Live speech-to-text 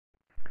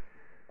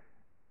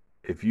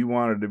If you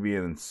wanted to be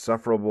an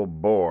insufferable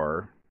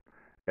bore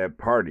at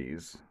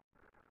parties,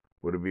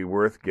 would it be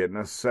worth getting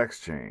a sex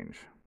change?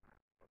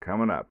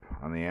 Coming up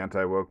on the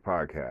Anti Woke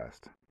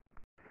Podcast.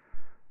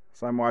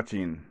 So I'm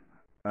watching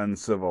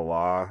Uncivil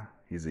Law.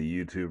 He's a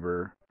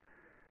YouTuber.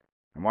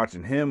 I'm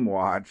watching him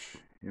watch,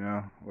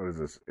 what is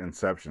this?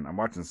 Inception. I'm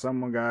watching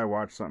some guy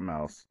watch something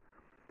else.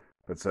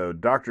 But so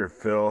Dr.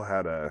 Phil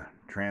had a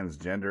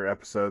transgender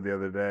episode the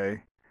other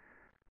day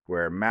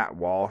where Matt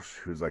Walsh,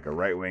 who's like a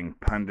right wing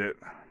pundit,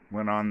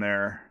 went on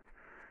there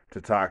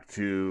to talk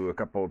to a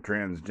couple of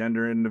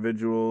transgender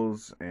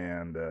individuals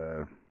and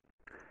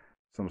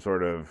some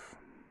sort of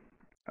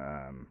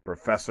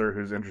professor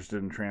who's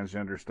interested in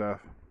transgender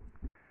stuff.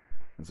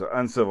 And so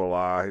Uncivil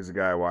Law, he's a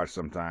guy I watch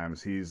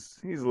sometimes. He's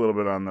a little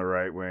bit on the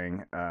right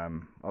wing,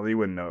 although you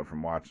wouldn't know it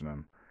from watching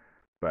him.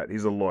 But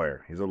he's a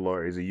lawyer. He's a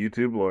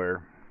YouTube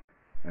lawyer.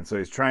 And so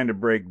he's trying to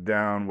break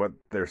down what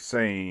they're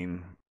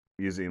saying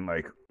using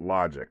like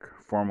logic,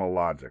 formal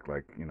logic,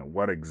 like,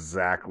 what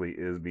exactly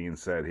is being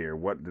said here?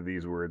 What do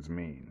these words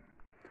mean?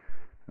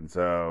 And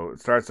so it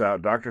starts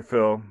out, Dr.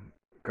 Phil,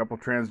 a couple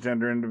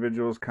transgender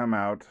individuals come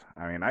out.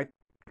 I mean,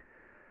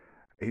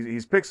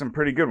 he's picked some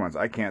pretty good ones.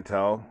 I can't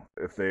tell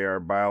if they are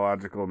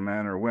biological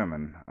men or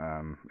women.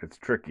 It's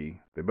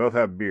tricky. They both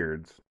have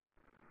beards.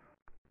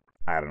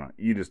 I don't know.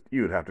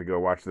 You would have to go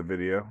watch the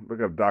video.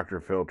 Look up Dr.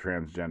 Phil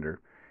transgender.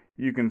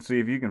 You can see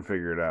if you can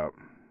figure it out.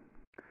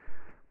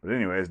 But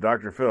anyways,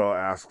 Dr. Phil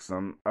asks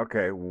them,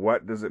 okay,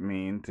 what does it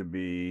mean to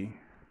be...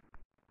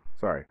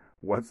 Sorry,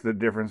 what's the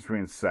difference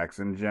between sex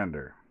and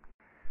gender?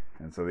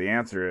 And so the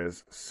answer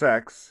is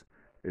sex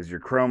is your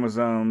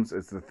chromosomes,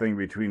 it's the thing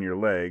between your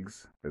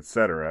legs,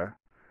 etc.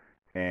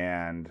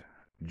 And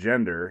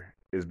gender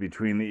is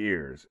between the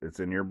ears,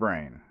 it's in your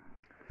brain.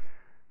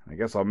 I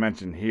guess I'll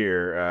mention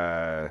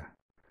here,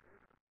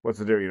 what's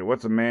the difference?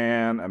 What's a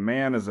man? A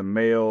man is a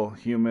male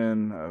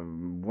human. A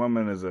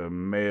woman is a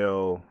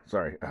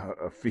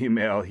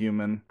female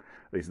human.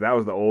 At least that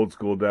was the old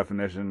school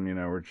definition.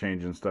 We're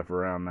changing stuff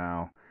around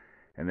now.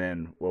 And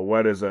then, well,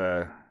 what is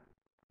a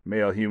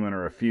male human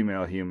or a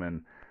female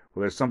human?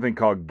 Well, there's something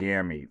called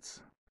gametes.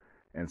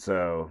 And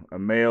so a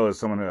male is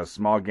someone who has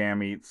small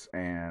gametes,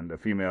 and a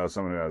female is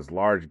someone who has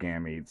large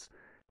gametes.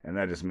 And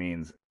that just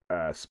means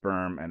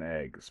sperm and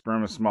egg.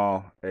 Sperm is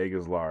small, egg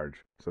is large.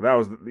 So that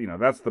was,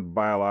 that's the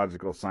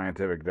biological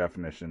scientific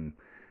definition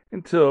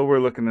until we're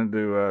looking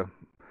into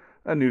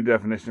a new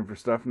definition for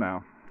stuff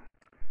now.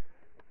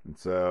 And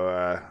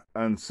so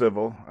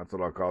Uncivil, that's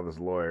what I'll call this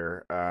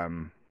lawyer.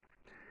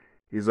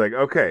 He's like,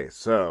 okay,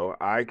 so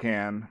I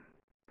can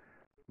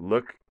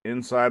look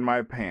inside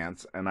my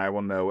pants and I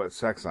will know what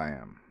sex I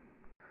am.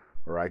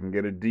 Or I can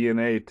get a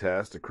DNA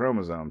test, a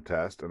chromosome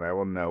test, and I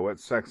will know what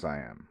sex I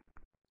am.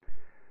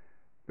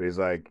 But he's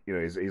like,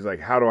 he's like,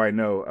 how do I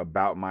know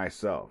about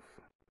myself?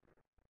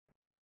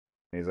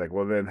 And he's like,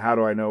 well, then how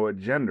do I know what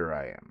gender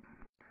I am?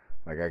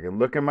 Like, I can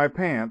look in my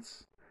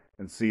pants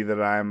and see that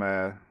I'm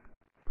a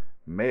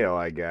male,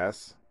 I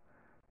guess,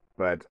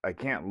 but I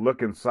can't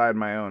look inside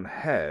my own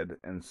head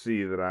and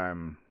see that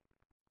I'm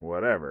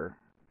whatever.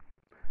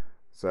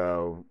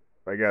 So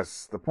I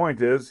guess the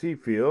point is, he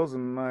feels,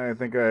 and I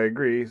think I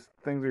agree,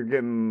 things are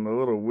getting a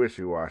little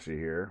wishy-washy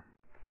here.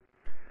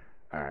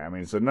 All right, I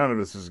mean, so none of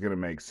this is going to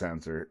make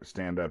sense or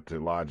stand up to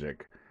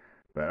logic.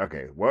 But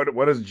okay,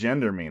 what does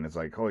gender mean? It's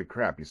like, holy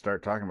crap, you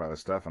start talking about this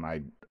stuff and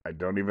I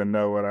don't even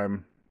know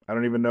I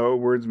don't even know what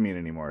words mean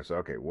anymore. So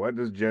okay, what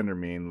does gender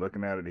mean?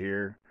 Looking at it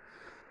here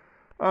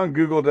on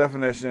Google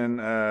definition,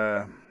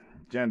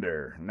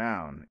 gender,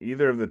 noun,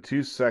 either of the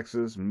two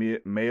sexes,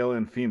 male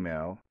and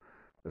female,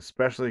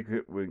 especially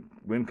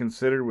when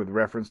considered with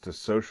reference to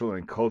social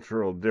and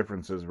cultural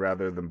differences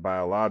rather than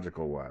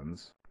biological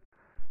ones.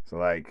 So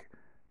like,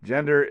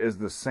 gender is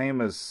the same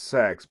as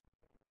sex,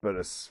 but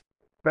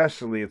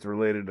especially it's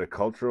related to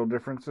cultural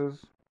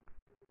differences.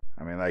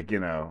 I mean, like,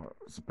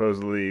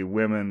 supposedly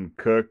women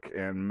cook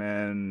and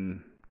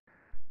men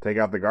take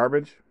out the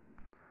garbage.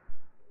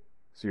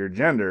 So your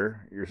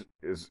gender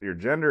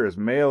is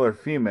male or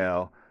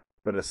female,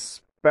 but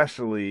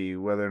especially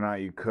whether or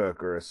not you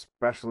cook, or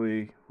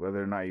especially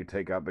whether or not you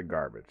take out the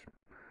garbage.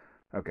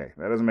 Okay,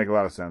 that doesn't make a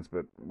lot of sense,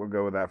 but we'll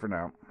go with that for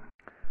now.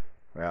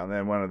 Well, and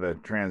then one of the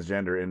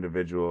transgender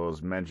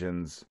individuals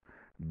mentions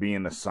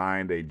being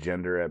assigned a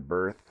gender at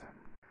birth.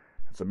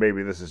 So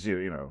maybe this is,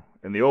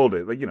 in the old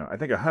days, like, I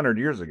think 100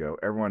 years ago,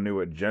 everyone knew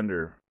what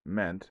gender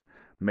meant.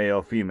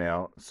 Male,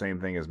 female, same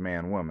thing as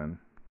man, woman.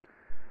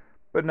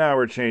 But now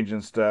we're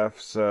changing stuff,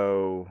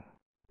 so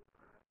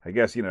I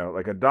guess,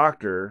 like a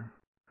doctor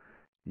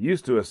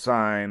used to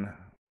assign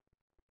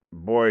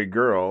boy,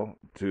 girl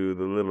to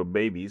the little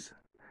babies,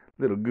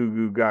 little goo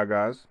goo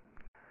gagas.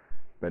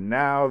 But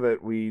now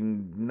that we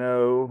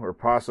know, or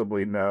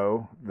possibly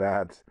know,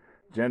 that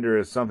gender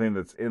is something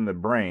that's in the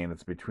brain,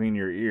 it's between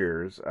your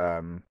ears,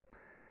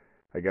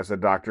 I guess a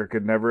doctor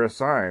could never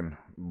assign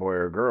boy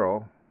or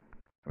girl.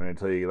 I mean,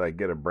 until you like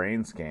get a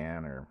brain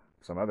scan or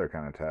some other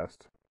kind of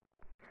test.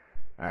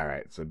 All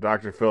right, so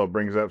Dr. Phil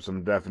brings up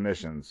some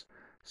definitions.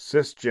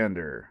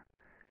 Cisgender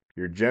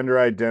Your gender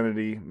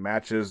identity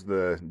matches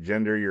the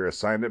gender you're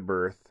assigned at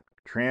birth.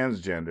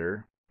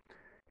 Transgender,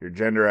 your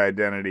gender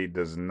identity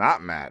does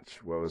not match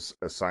what was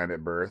assigned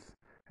at birth.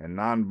 And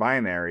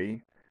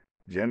non-binary,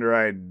 gender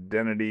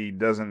identity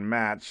doesn't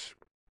match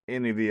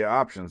any of the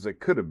options that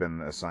could have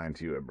been assigned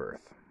to you at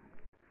birth.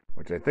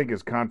 Which I think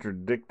is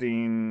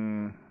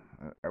contradicting.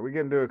 Are we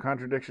getting to a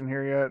contradiction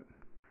here yet?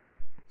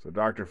 So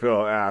Dr.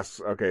 Phil asks,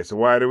 okay, so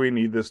why do we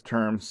need this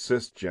term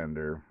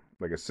cisgender?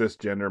 Like a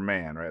cisgender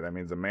man, right? That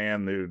means a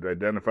man who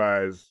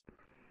identifies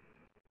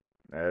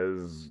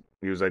as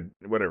he was a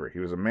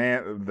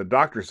man. The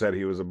doctor said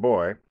he was a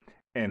boy,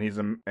 and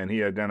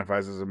he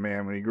identifies as a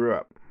man when he grew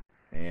up.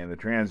 And the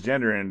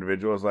transgender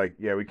individual is like,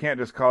 yeah, we can't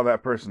just call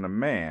that person a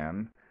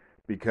man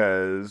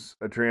because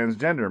a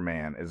transgender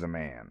man is a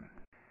man.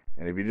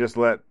 And if you just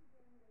let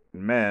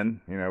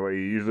men, what you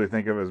usually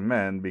think of as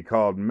men, be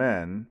called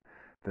men,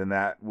 then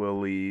that will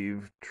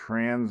leave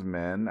trans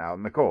men out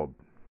in the cold.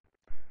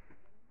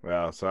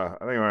 Well, so I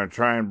think I'm going to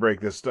try and break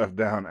this stuff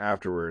down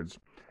afterwards.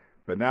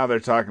 But now they're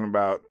talking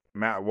about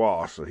Matt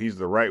Walsh, so he's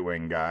the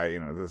right-wing guy.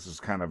 This is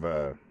kind of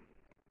a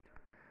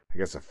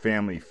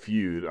family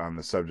feud on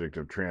the subject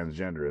of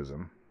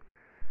transgenderism.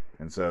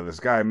 And so this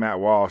guy, Matt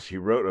Walsh, he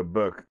wrote a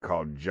book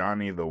called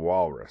Johnny the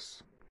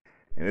Walrus.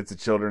 And it's a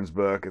children's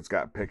book. It's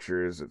got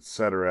pictures,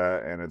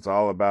 etc. And it's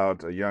all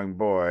about a young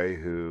boy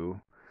who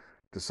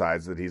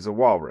decides that he's a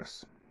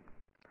walrus.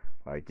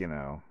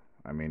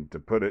 To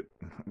put it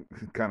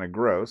kind of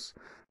gross,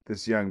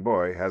 this young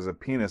boy has a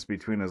penis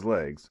between his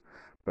legs,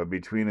 but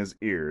between his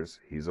ears,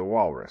 he's a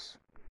walrus.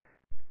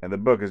 And the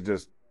book is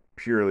just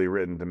purely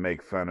written to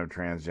make fun of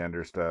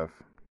transgender stuff,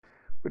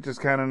 which is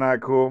kind of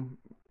not cool,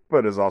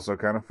 but is also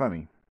kind of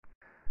funny.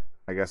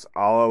 I guess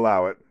I'll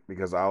allow it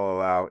because I'll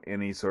allow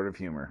any sort of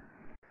humor.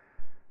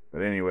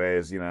 But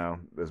anyways,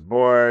 this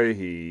boy,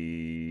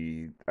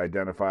 he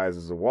identifies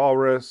as a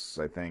walrus.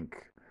 I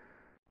think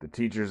the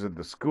teachers at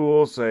the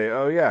school say,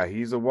 oh yeah,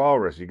 he's a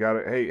walrus.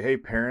 Hey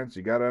parents,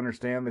 you gotta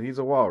understand that he's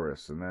a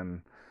walrus. And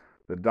then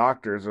the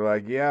doctors are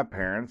like, yeah,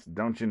 parents,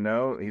 don't you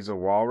know he's a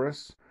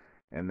walrus?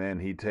 And then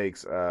he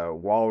takes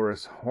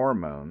walrus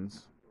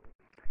hormones.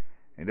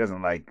 He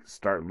doesn't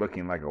start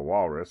looking like a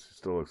walrus. He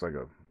still looks like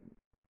a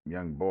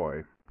young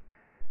boy.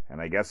 And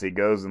I guess he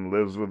goes and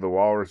lives with the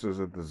walruses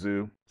at the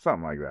zoo.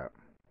 Something like that.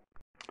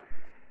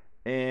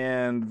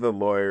 And the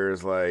lawyer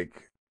is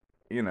like,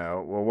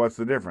 well, what's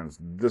the difference?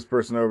 This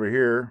person over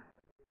here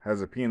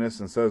has a penis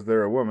and says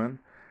they're a woman.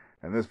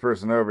 And this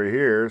person over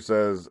here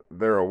says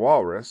they're a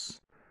walrus.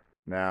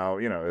 Now,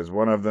 is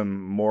one of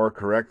them more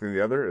correct than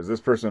the other? Is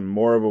this person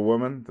more of a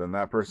woman than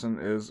that person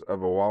is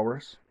of a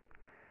walrus?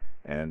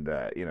 And,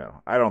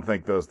 I don't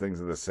think those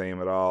things are the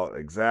same at all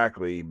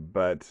exactly,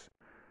 but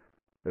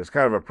there's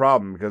kind of a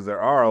problem because there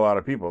are a lot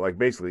of people,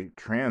 basically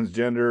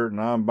transgender,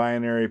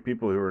 non-binary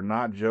people who are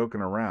not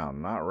joking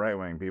around, not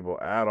right-wing people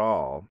at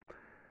all,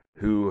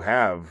 who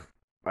have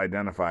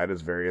identified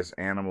as various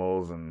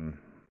animals and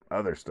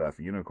other stuff,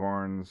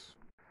 unicorns,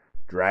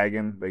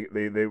 dragon.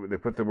 They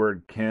put the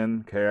word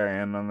kin,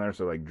 K-I-N on there,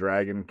 so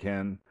dragon,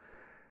 kin.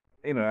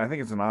 I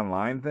think it's an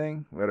online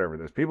thing, whatever.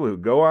 There's people who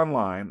go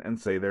online and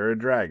say they're a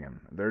dragon.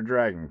 They're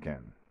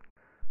dragonkin,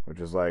 which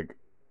is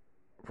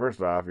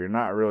first off, you're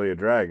not really a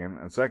dragon,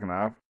 and second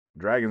off,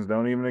 dragons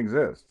don't even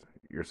exist.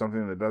 You're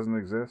something that doesn't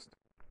exist.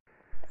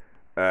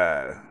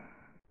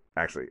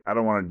 Actually, I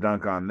don't want to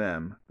dunk on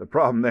them. The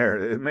problem there,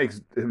 it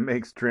makes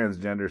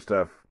transgender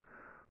stuff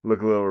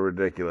look a little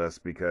ridiculous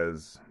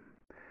because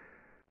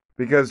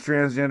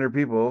transgender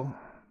people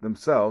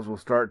themselves will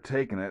start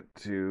taking it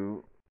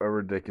to a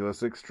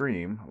ridiculous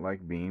extreme,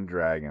 like being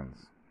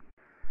dragons.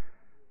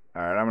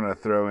 All right, I'm going to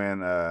throw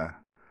in a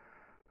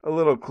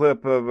little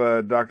clip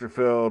of Dr.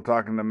 Phil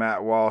talking to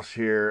Matt Walsh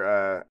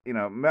here.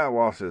 Matt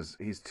Walsh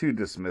he's too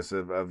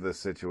dismissive of this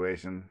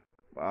situation.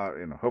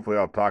 Hopefully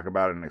I'll talk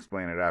about it and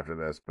explain it after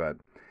this. But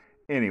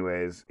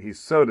anyways, he's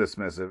so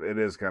dismissive. It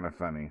is kind of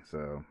funny.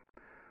 So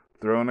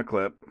throw in a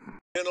clip.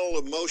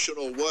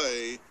 Emotional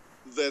way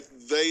that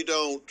they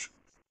don't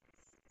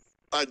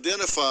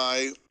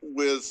identify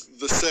with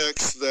the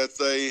sex that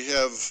they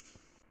have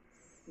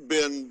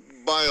been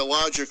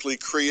biologically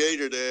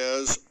created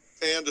as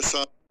and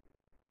assigned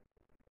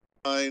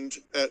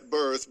at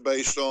birth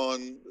based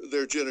on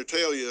their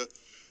genitalia.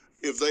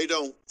 If they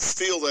don't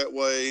feel that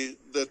way,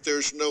 that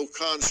there's no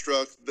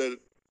construct that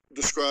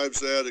describes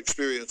that,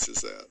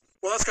 experiences that.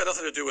 Well, that's got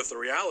nothing to do with the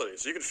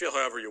realities. You can feel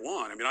however you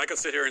want. I could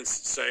sit here and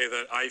say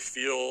that I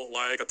feel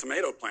like a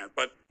tomato plant,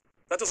 but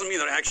that doesn't mean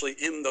that I'm actually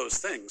in those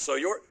things. So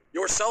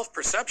your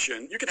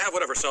self-perception, you can have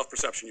whatever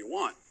self-perception you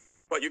want,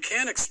 but you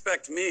can't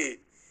expect me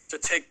to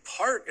take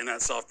part in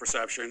that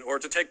self-perception or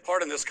to take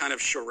part in this kind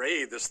of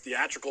charade, this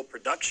theatrical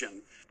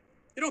production.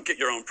 You don't get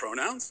your own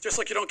pronouns, just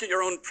like you don't get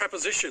your own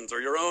prepositions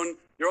or your own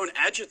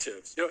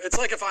adjectives. It's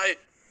like if I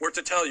were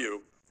to tell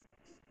you,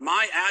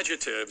 my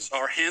adjectives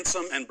are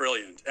handsome and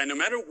brilliant, and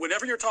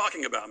whenever you're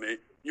talking about me,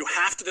 you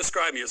have to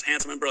describe me as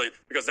handsome and brilliant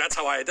because that's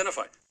how I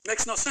identify. It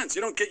makes no sense.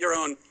 You don't get your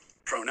own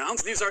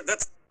pronouns.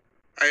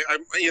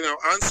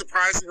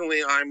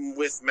 Unsurprisingly, I'm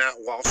with Matt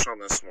Walsh on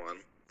this one.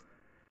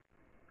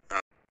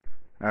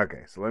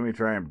 Okay, so let me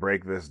try and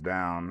break this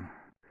down,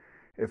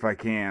 if I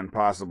can,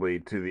 possibly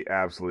to the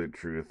absolute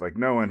truth. Like,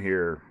 no one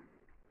here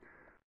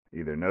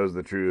either knows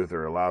the truth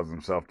or allows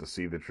himself to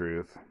see the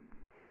truth.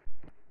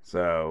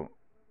 So,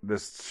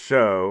 this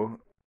show,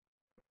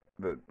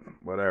 that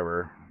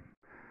whatever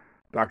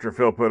Dr.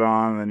 Phil put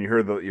on, and then you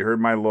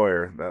heard my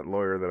lawyer, that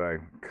lawyer that I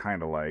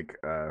kind of like,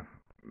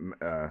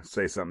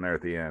 say something there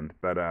at the end.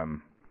 But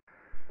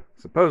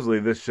supposedly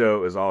this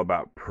show is all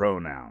about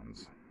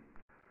pronouns.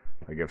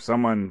 Like, if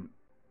someone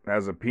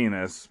has a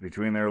penis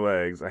between their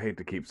legs, I hate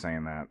to keep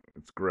saying that,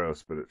 it's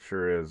gross, but it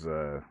sure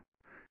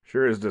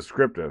is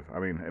descriptive. I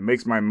mean, it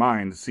makes my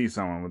mind see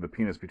someone with a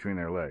penis between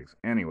their legs.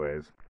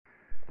 Anyways,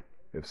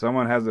 if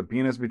someone has a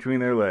penis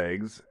between their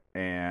legs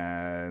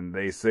and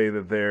they say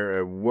that they're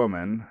a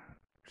woman,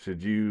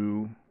 should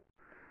you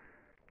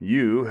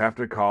have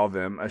to call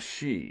them a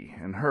she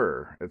and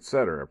her,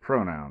 etc.,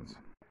 pronouns.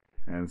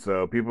 And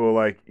so people are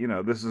like,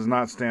 this does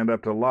not stand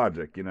up to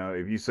logic.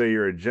 If you say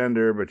you're a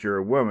gender but you're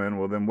a woman,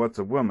 well, then what's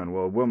a woman?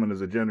 Well, a woman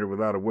is a gender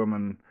without a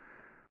woman,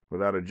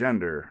 without a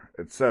gender,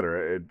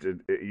 etc.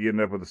 You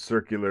end up with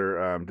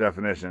circular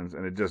definitions,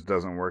 and it just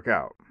doesn't work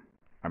out.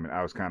 I mean,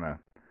 I was kind of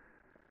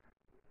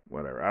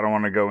whatever. I don't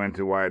want to go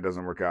into why it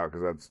doesn't work out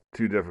because that's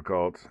too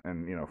difficult.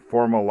 And,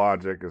 formal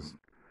logic is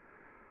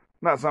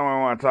not something I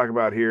want to talk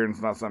about here, and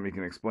it's not something you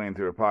can explain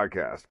through a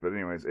podcast. But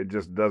anyways, it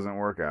just doesn't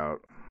work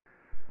out.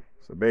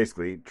 So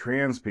basically,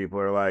 trans people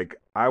are like,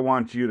 I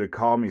want you to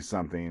call me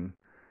something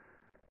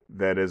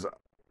that is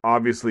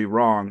obviously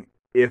wrong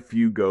if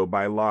you go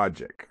by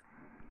logic,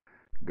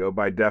 go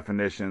by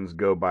definitions,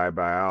 go by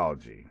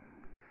biology.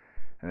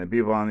 And then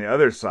people on the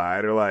other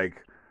side are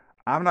like,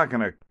 I'm not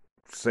going to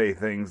say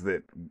things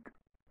that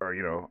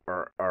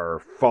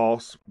are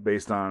false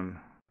based on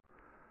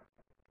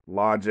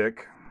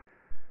logic,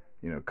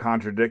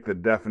 contradict the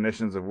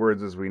definitions of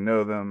words as we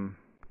know them,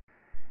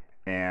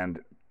 and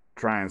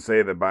try and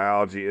say that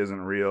biology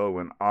isn't real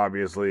when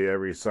obviously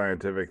every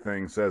scientific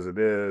thing says it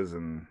is.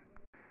 And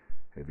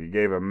if you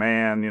gave a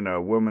man,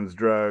 woman's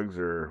drugs,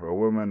 or a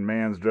woman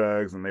man's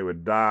drugs, and they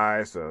would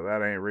die, so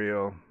that ain't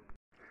real.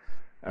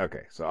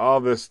 Okay, so all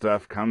this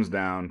stuff comes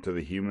down to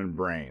the human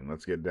brain.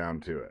 Let's get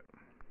down to it.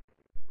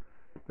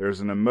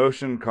 There's an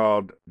emotion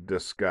called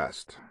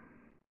disgust,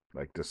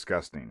 like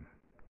disgusting.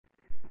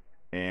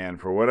 And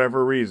for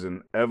whatever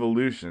reason,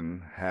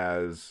 evolution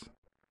has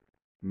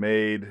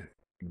made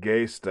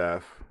gay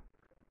stuff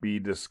be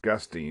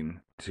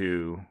disgusting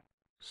to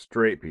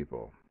straight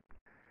people.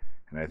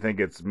 And I think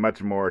it's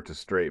much more to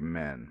straight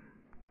men.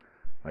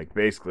 Like,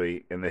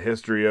 basically, in the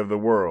history of the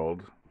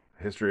world,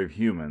 history of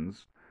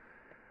humans,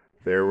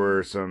 there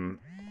were some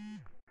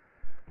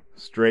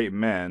straight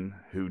men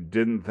who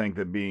didn't think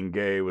that being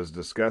gay was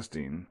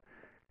disgusting,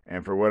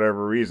 and for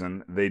whatever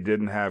reason, they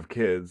didn't have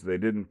kids, they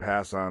didn't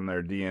pass on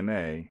their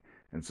DNA,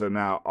 and so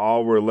now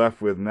all we're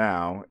left with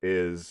now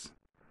is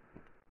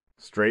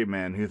straight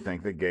men who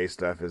think that gay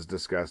stuff is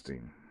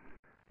disgusting.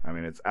 I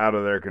mean, it's out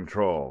of their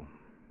control.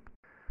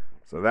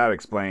 So that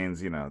explains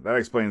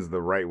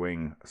the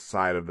right-wing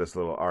side of this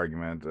little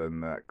argument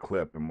and that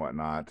clip and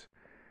whatnot,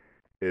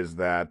 is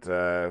that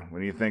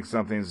when you think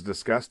something's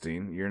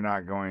disgusting, you're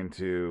not going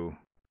to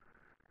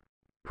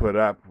put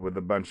up with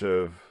a bunch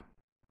of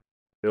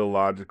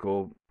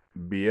illogical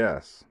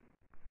BS.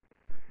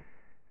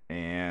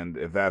 And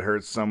if that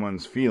hurts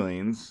someone's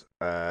feelings,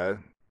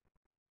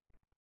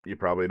 you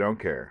probably don't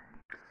care.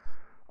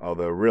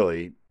 Although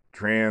really,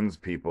 trans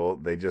people,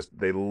 they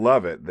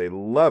love it. They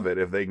love it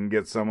if they can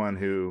get someone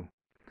who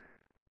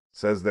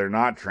says they're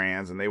not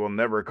trans and they will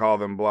never call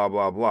them blah,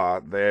 blah, blah.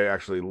 They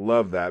actually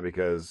love that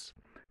because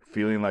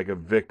feeling like a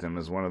victim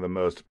is one of the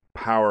most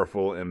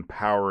powerful,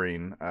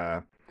 empowering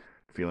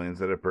feelings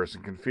that a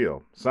person can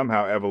feel.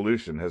 Somehow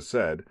evolution has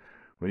said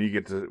when you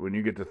get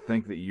to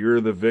think that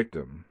you're the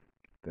victim,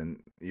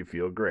 then you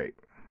feel great.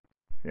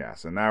 Yeah,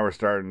 so now we're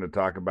starting to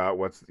talk about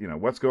what's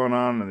going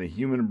on in the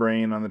human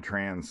brain on the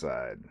trans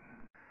side.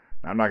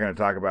 Now, I'm not going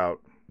to talk about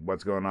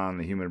what's going on in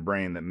the human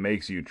brain that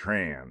makes you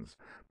trans,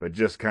 but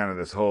just kind of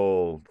this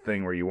whole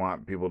thing where you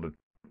want people to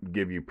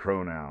give you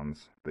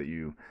pronouns that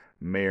you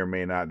may or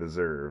may not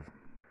deserve.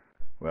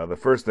 Well, the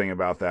first thing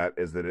about that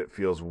is that it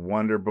feels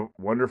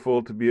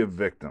wonderful to be a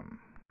victim.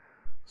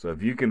 So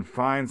if you can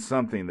find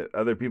something that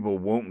other people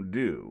won't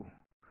do,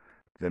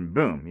 then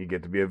boom, you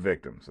get to be a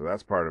victim. So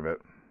that's part of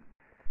it.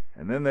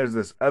 And then there's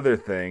this other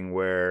thing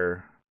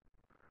where,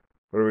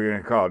 what are we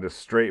going to call it? Just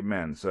straight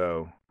men.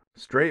 So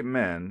straight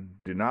men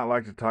do not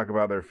like to talk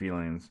about their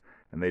feelings,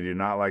 and they do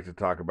not like to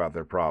talk about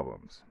their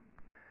problems.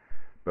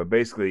 But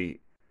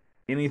basically,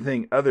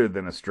 anything other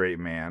than a straight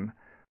man,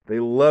 they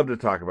love to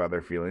talk about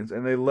their feelings,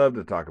 and they love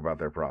to talk about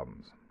their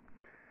problems.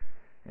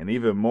 And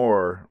even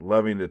more,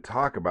 loving to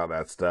talk about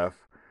that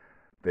stuff,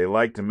 they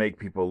like to make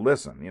people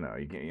listen. You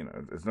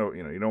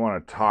don't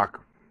want to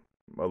talk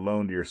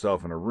alone to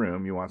yourself in a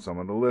room. You want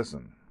someone to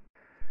listen.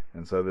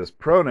 And so this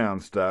pronoun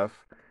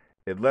stuff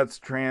it lets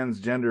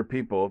transgender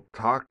people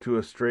talk to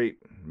a straight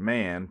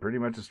man, pretty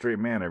much a straight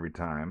man every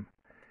time,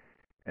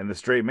 and the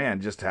straight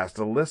man just has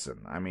to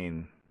listen. I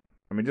mean,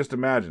 just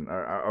imagine.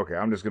 Okay,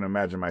 I'm just going to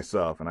imagine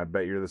myself, and I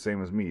bet you're the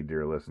same as me,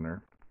 dear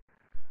listener.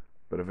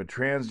 But if a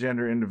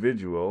transgender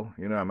individual,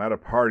 I'm at a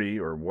party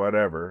or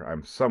whatever,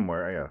 I'm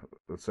somewhere, yeah,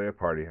 let's say a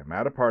party, I'm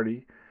at a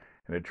party,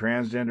 and a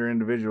transgender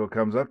individual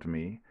comes up to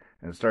me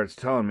and starts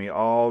telling me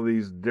all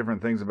these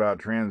different things about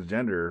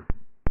transgender,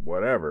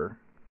 whatever.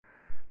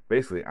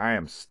 Basically, I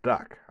am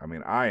stuck. I'm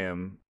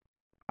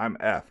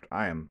effed.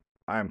 I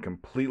am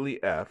completely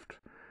effed,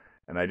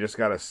 and I just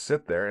got to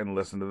sit there and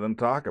listen to them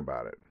talk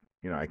about it.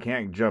 I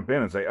can't jump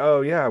in and say,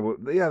 "Oh yeah, well,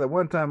 yeah, the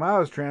one time I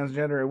was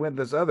transgender, it went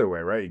this other way,"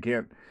 right? You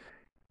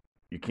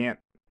can't,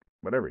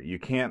 whatever. You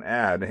can't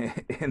add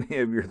any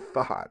of your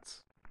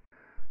thoughts.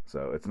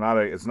 So it's not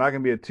going to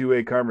be a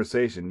two-way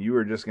conversation. You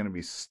are just going to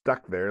be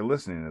stuck there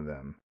listening to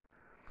them.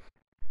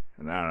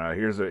 And I don't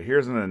know.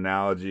 Here's an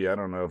analogy. I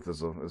don't know if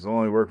this will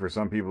only work for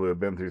some people who have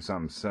been through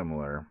something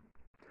similar.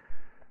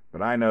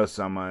 But I know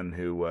someone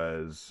who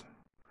was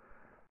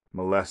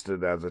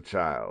molested as a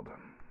child,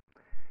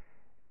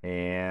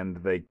 and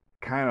they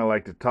kind of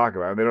like to talk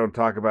about it. They don't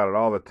talk about it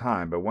all the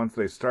time, but once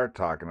they start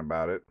talking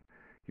about it,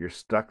 you're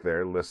stuck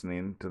there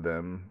listening to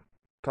them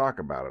talk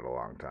about it a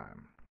long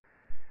time.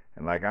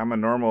 And like, I'm a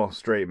normal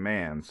straight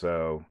man,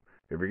 so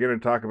if you're going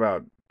to talk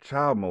about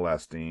child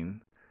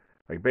molesting,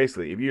 like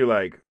basically, if you're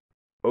like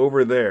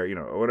over there,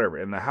 whatever,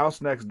 in the house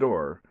next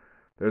door,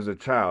 there's a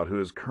child who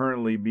is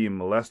currently being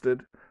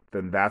molested,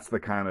 then that's the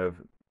kind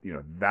of,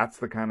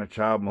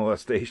 child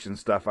molestation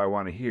stuff I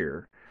want to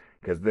hear.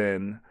 Because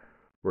then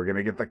we're going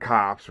to get the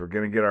cops, we're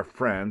going to get our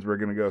friends, we're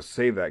going to go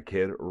save that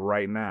kid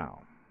right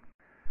now.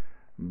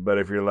 But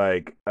if you're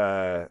like,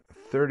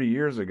 30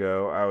 years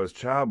ago, I was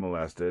child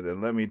molested,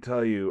 and let me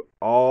tell you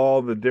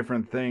all the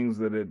different things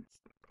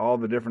all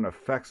the different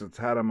effects it's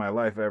had on my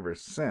life ever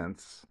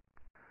since,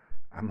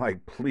 I'm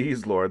like,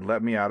 please, Lord,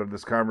 let me out of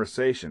this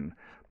conversation.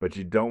 But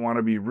you don't want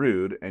to be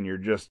rude, and you're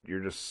just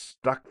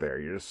stuck there.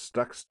 You're just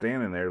stuck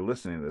standing there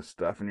listening to this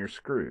stuff, and you're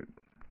screwed.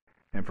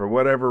 And for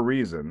whatever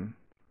reason,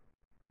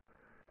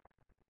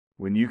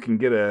 when you can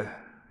get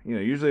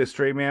usually a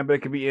straight man, but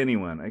it could be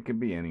anyone. It could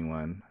be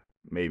anyone,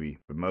 maybe,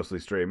 but mostly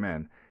straight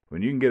men.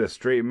 When you can get a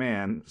straight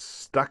man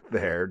stuck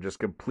there, just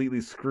completely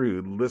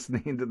screwed,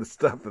 listening to the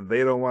stuff that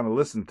they don't want to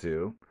listen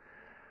to,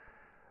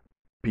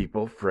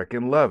 people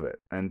frickin' love it.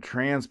 And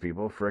trans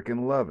people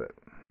frickin' love it.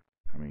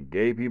 I mean,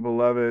 gay people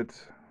love it.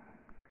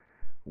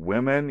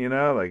 Women,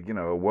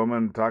 a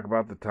woman talk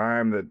about the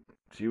time that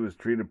she was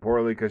treated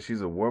poorly because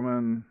she's a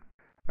woman.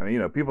 I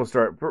mean, people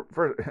start,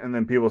 and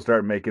then people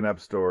start making up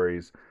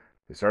stories.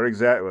 They start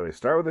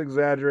with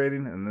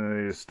exaggerating, and then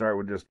they just start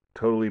with just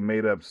totally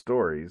made up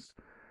stories.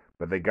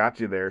 But they got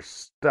you there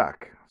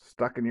stuck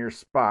in your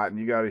spot, and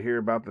you got to hear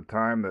about the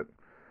time that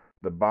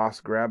the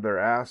boss grabbed their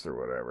ass or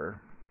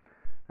whatever.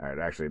 All right,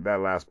 actually,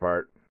 that last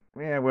part,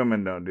 yeah,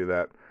 women don't do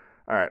that.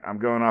 All right, I'm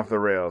going off the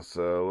rails,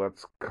 so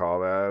let's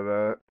call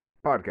that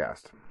a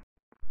podcast.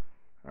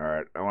 All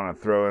right, I want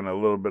to throw in a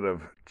little bit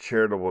of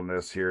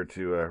charitableness here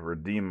to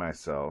redeem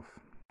myself.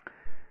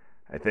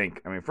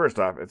 First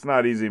off, it's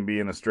not easy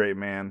being a straight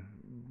man,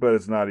 but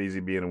it's not easy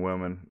being a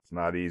woman. It's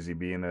not easy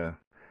being a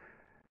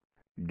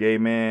gay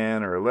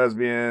man or a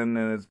lesbian,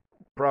 and it's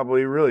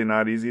probably really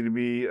not easy to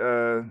be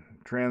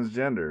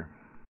transgender.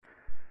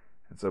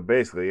 And so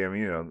basically,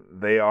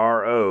 they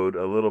are owed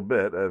a little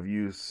bit of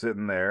you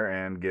sitting there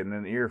and getting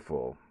an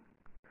earful.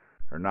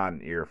 Or not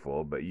an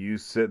earful, but you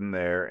sitting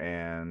there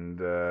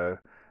and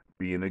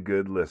being a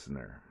good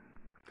listener,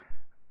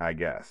 I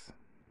guess.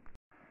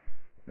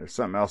 There's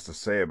something else to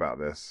say about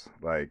this.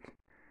 Like,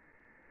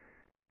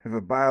 if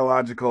a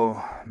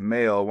biological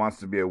male wants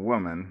to be a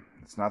woman,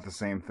 it's not the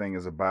same thing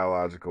as a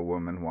biological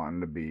woman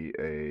wanting to be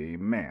a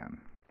man.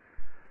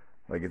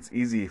 Like, it's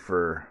easy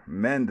for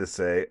men to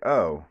say,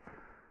 oh,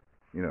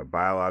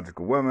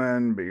 biological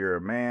woman, but you're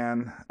a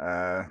man.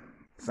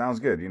 Sounds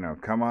good.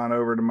 Come on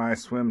over to my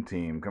swim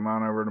team. Come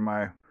on over to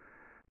my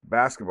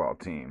basketball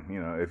team.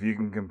 If you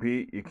can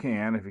compete, you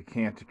can. If you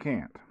can't, you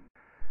can't.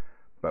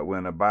 But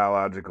when a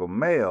biological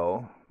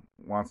male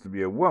wants to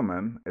be a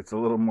woman, it's a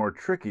little more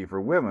tricky for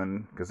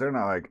women because they're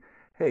not like,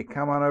 hey,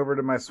 come on over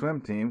to my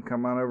swim team.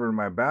 Come on over to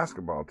my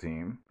basketball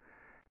team,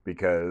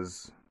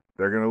 because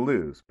they're going to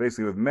lose.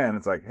 Basically, with men,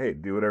 it's like, hey,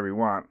 do whatever you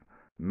want.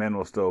 Men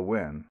will still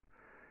win.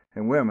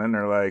 And women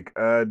are like,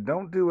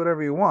 don't do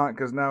whatever you want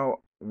because now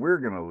we're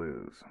going to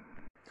lose.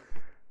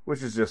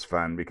 Which is just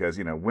fun because,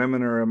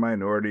 women are a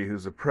minority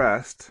who's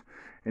oppressed,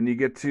 and you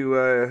get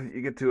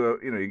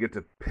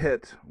to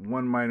pit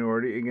one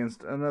minority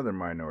against another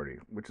minority,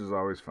 which is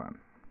always fun.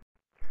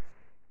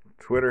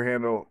 Twitter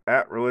handle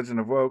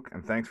 @ReligionOfWoke,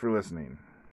 and thanks for listening.